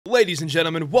Ladies and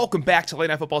gentlemen, welcome back to Late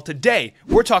Night Football. Today,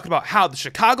 we're talking about how the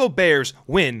Chicago Bears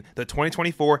win the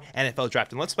 2024 NFL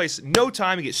Draft. And let's waste no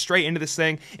time and get straight into this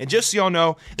thing. And just so y'all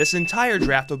know, this entire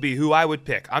draft will be who I would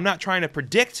pick. I'm not trying to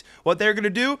predict what they're going to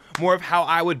do, more of how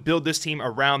I would build this team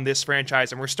around this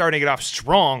franchise. And we're starting it off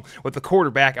strong with the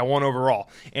quarterback at 1 overall.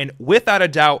 And without a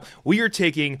doubt, we are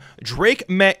taking Drake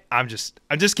May. I'm just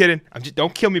kidding.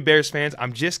 Don't kill me, Bears fans.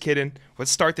 I'm just kidding. Let's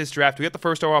start this draft. We got the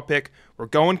first overall pick. We're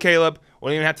going Caleb. We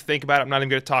don't even have to think about it. I'm not even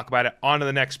going to talk about it. On to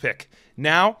the next pick.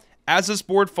 Now, as this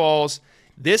board falls,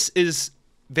 this is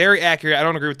very accurate. I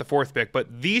don't agree with the fourth pick,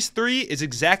 but these three is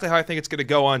exactly how I think it's going to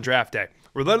go on draft day.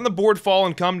 We're letting the board fall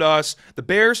and come to us. The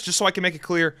Bears, just so I can make it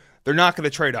clear, they're not going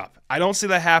to trade up. I don't see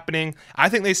that happening. I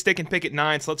think they stick and pick at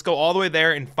 9, so let's go all the way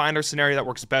there and find our scenario that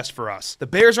works best for us. The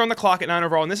Bears are on the clock at 9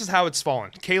 overall, and this is how it's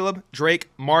fallen. Caleb, Drake,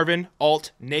 Marvin,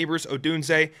 Alt, Neighbors,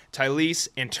 Odunze, Tylese,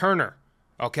 and Turner.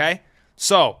 Okay?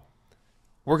 So,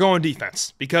 we're going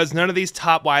defense because none of these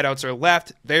top wideouts are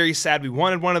left. Very sad. We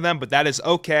wanted one of them, but that is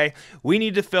okay. We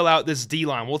need to fill out this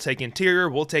D-line. We'll take interior.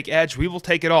 We'll take edge. We will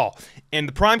take it all. And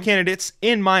the prime candidates,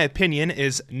 in my opinion,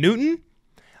 is Newton,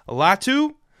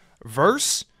 Latu,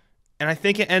 Verse, and I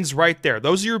think it ends right there.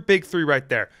 Those are your big three right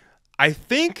there. I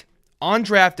think on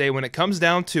draft day, when it comes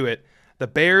down to it, the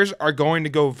Bears are going to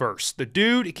go Verse. The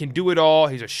dude can do it all.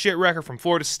 He's a shit wrecker from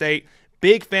Florida State.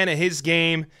 Big fan of his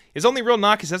game. His only real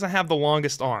knock is he doesn't have the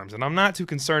longest arms, and I'm not too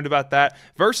concerned about that.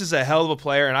 Verse is a hell of a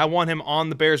player, and I want him on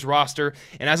the Bears roster.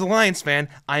 And as a Lions fan,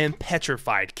 I am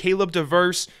petrified. Caleb to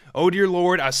Verse, oh dear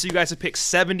Lord, I see you guys have picked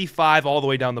 75 all the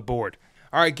way down the board.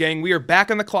 All right, gang, we are back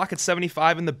on the clock at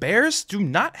 75, and the Bears do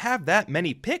not have that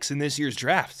many picks in this year's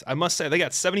draft. I must say, they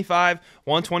got 75,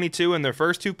 122 in their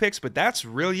first 2 picks, but that's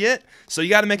really it. So you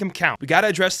got to make them count. We got to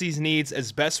address these needs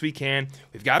as best we can.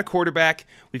 We've got a quarterback.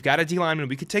 We've got a D-lineman.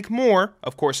 We could take more,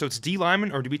 of course, so it's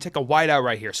D-lineman, or do we take a wideout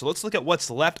right here? So let's look at what's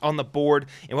left on the board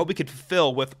and what we could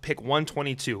fill with pick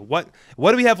 122. What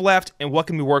do we have left, and what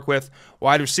can we work with?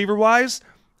 Wide receiver-wise,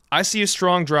 I see a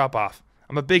strong drop-off.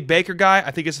 I'm a big Baker guy.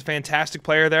 I think he's a fantastic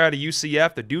player there out of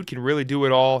UCF. The dude can really do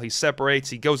it all. He separates.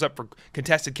 He goes up for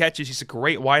contested catches. He's a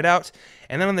great wideout.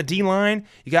 And then on the D-line,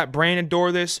 you got Brandon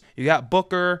Dorlus. You got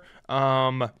Booker.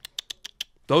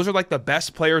 Those are like the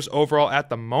best players overall at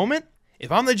the moment.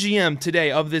 If I'm the GM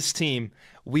today of this team,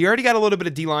 we already got a little bit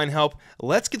of D-line help.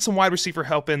 Let's get some wide receiver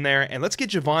help in there, and let's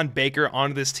get Javon Baker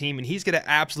onto this team, and he's going to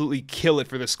absolutely kill it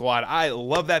for the squad. I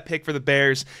love that pick for the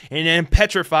Bears, and I'm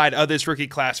petrified of this rookie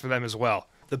class for them as well.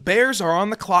 The Bears are on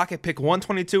the clock at pick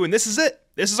 122, and this is it.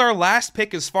 This is our last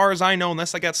pick as far as I know,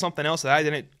 unless I got something else that I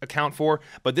didn't account for.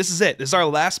 But this is it. This is our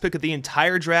last pick of the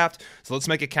entire draft, so let's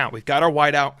make it count. We've got our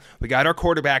wideout. We got our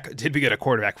quarterback. Did we get a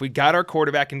quarterback? We got our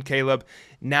quarterback in Caleb.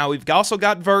 Now we've also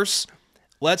got Verse.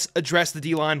 Let's address the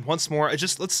D-line once more.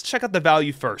 Let's check out the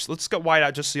value first. Let's go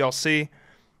wideout just so y'all see.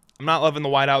 I'm not loving the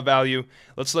wideout value.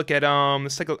 Let's look at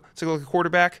let's take a look at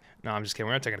quarterback. No, I'm just kidding.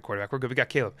 We're not taking a quarterback. We're good. We got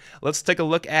Caleb. Let's take a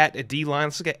look at a D-line.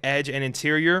 Let's look at edge and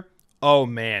interior. Oh,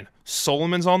 man.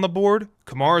 Solomon's on the board.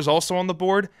 Kamara's also on the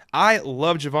board. I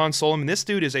love Javon Solomon. This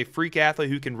dude is a freak athlete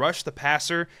who can rush the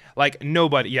passer like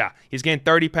nobody. Yeah, he's gained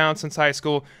 30 pounds since high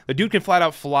school. The dude can flat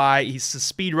out fly. He's a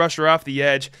speed rusher off the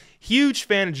edge. Huge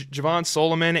fan of Javon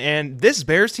Solomon, and this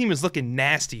Bears team is looking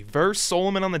nasty. Verse,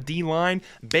 Solomon on the D-line,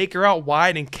 Baker out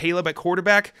wide, and Caleb at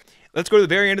quarterback. Let's go to the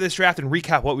very end of this draft and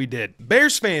recap what we did.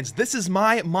 Bears fans, this is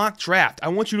my mock draft. I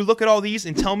want you to look at all these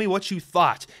and tell me what you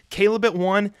thought. Caleb at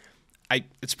 1.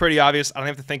 It's pretty obvious. I don't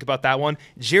have to think about that one.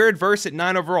 Jared Verse at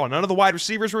 9 overall. None of the wide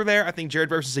receivers were there. I think Jared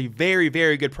Verse is a very,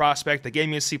 very good prospect. They gave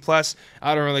me a C+.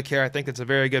 I don't really care. I think it's a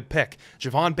very good pick.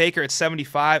 Javon Baker at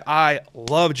 75. I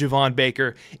love Javon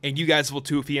Baker, and you guys will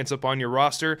too if he ends up on your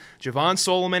roster. Javon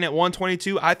Solomon at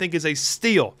 122 I think is a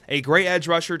steal. A great edge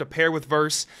rusher to pair with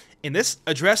Verse. And this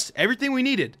addressed everything we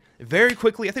needed very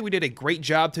quickly. I think we did a great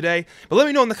job today. But let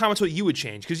me know in the comments what you would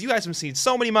change, because you guys have seen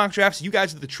so many mock drafts. You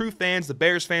guys are the true fans, the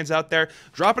Bears fans out there.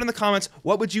 Drop it in the comments.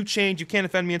 What would you change? You can't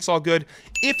offend me. It's all good.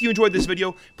 If you enjoyed this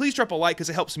video, please drop a like because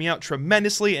it helps me out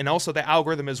tremendously, and also the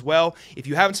algorithm as well. If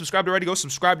you haven't subscribed already, go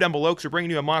subscribe down below because we're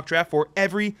bringing you a mock draft for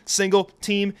every single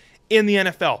team in the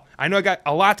NFL. I know I got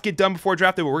a lot to get done before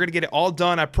draft day, but we're going to get it all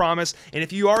done, I promise. And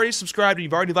if you already subscribed and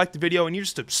you've already liked the video and you're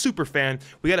just a super fan,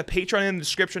 we got a Patreon in the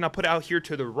description. I'll put it out here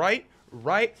to the right.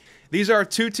 These are our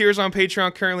 2 tiers on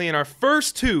Patreon currently, and our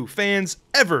first 2 fans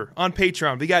ever on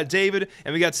Patreon. We got David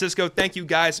and we got Cisco. Thank you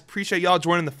guys. Appreciate y'all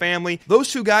joining the family.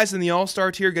 Those 2 guys in the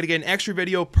All-Star tier are going to get an extra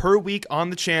video per week on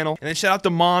the channel. And then shout out to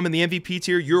Mom in the MVP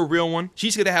tier. You're a real one.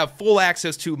 She's going to have full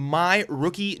access to my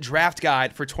rookie draft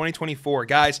guide for 2024.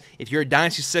 Guys, if you're a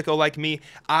Dynasty sicko like me,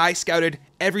 I scouted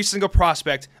every single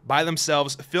prospect by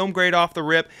themselves, film grade off the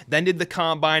rip, then did the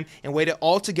combine, and weighed it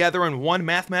all together in one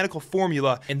mathematical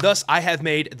formula, and thus I have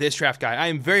made this draft guide. I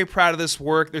am very proud of this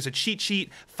work. There's a cheat sheet,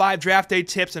 5 draft day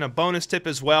tips, and a bonus tip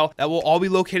as well that will all be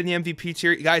located in the MVP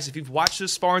tier. Guys, if you've watched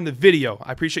this far in the video,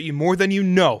 I appreciate you more than you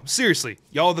know. Seriously,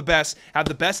 y'all are the best. Have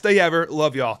the best day ever.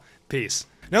 Love y'all. Peace.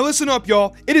 Now listen up,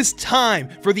 y'all. It is time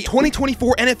for the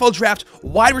 2024 NFL Draft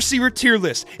wide receiver tier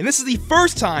list. And this is the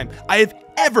first time I have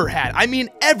ever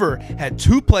had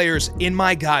 2 players in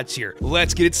my God tier.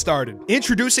 Let's get it started.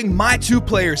 Introducing my 2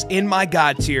 players in my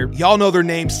God tier. Y'all know their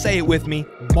names. Say it with me.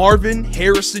 Marvin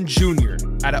Harrison Jr.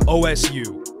 out of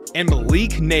OSU and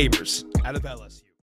Malik Neighbors out of LSU.